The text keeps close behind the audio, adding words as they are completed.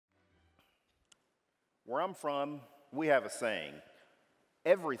Where I'm from, we have a saying,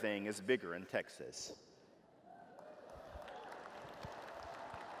 everything is bigger in Texas.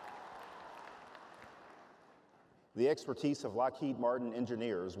 The expertise of Lockheed Martin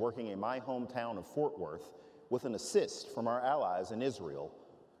engineers working in my hometown of Fort Worth, with an assist from our allies in Israel,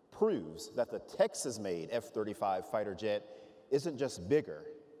 proves that the Texas-made F-35 fighter jet isn't just bigger,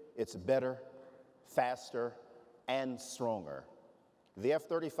 it's better, faster, and stronger. The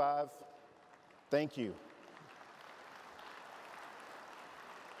F-35, thank you.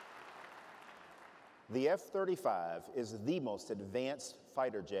 The F-35 is the most advanced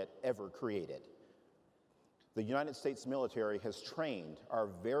fighter jet ever created. The United States military has trained our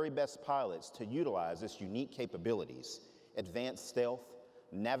very best pilots to utilize its unique capabilities, advanced stealth,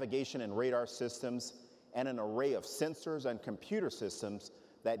 navigation and radar systems, and an array of sensors and computer systems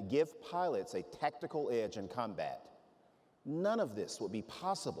that give pilots a tactical edge in combat. None of this would be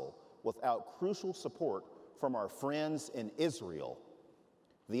possible without crucial support from our friends in Israel.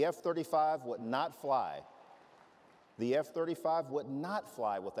 The F-35 would not fly. The F-35 would not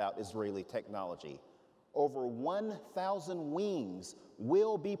fly without Israeli technology. Over 1,000 wings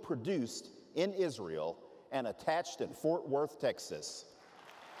will be produced in Israel and attached in Fort Worth, Texas.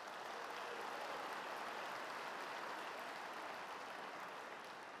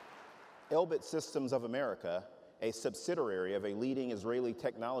 Elbit Systems of America, a subsidiary of a leading Israeli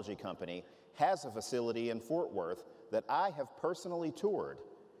technology company, has a facility in Fort Worth that I have personally toured.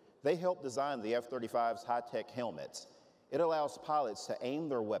 They helped design the F-35's high-tech helmets. It allows pilots to aim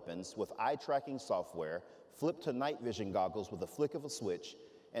their weapons with eye-tracking software, flip to night vision goggles with a flick of a switch,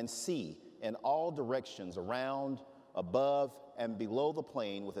 and see in all directions around, above, and below the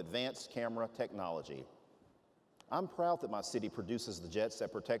plane with advanced camera technology. I'm proud that my city produces the jets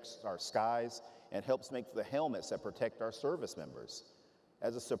that protect our skies and helps make the helmets that protect our service members.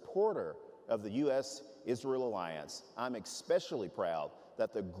 As a supporter of the U.S.-Israel alliance, I'm especially proud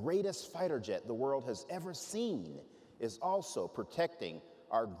that the greatest fighter jet the world has ever seen is also protecting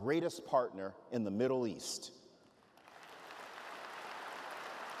our greatest partner in the Middle East.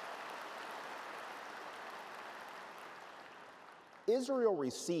 Israel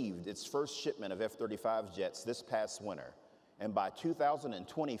received its first shipment of F-35 jets this past winter, and by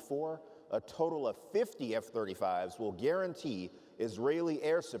 2024, a total of 50 F-35s will guarantee Israeli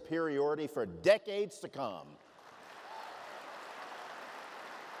air superiority for decades to come.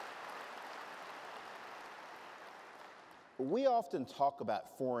 We often talk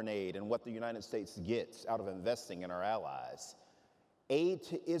about foreign aid and what the United States gets out of investing in our allies. Aid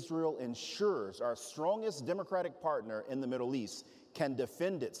to Israel ensures our strongest democratic partner in the Middle East can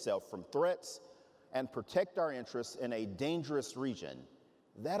defend itself from threats and protect our interests in a dangerous region.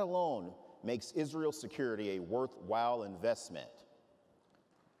 That alone makes Israel's security a worthwhile investment.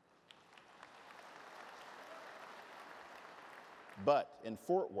 But in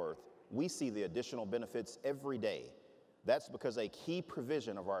Fort Worth, we see the additional benefits every day. That's because a key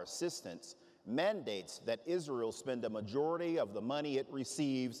provision of our assistance mandates that Israel spend a majority of the money it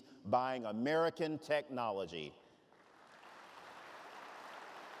receives buying American technology.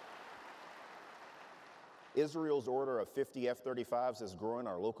 Israel's order of 50 F-35s is growing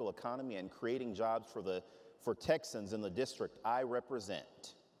our local economy and creating jobs for Texans in the district I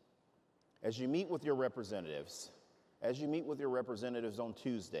represent. As you meet with your representatives on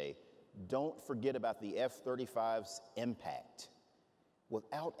Tuesday, don't forget about the F-35's impact.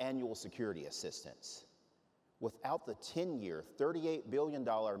 Without annual security assistance, without the 10-year, $38 billion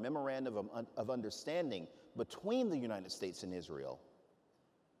memorandum of understanding between the United States and Israel,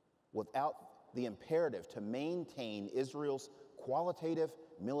 without the imperative to maintain Israel's qualitative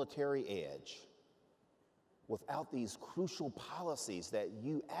military edge, without these crucial policies that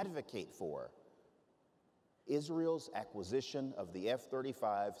you advocate for, Israel's acquisition of the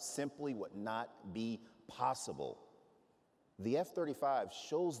F-35 simply would not be possible. The F-35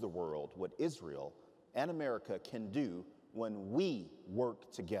 shows the world what Israel and America can do when we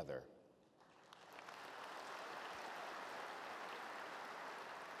work together.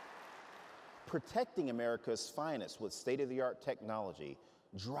 Protecting America's finest with state-of-the-art technology,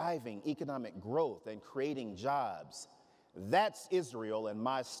 driving economic growth and creating jobs. That's Israel and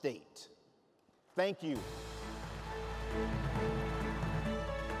my state. Thank you.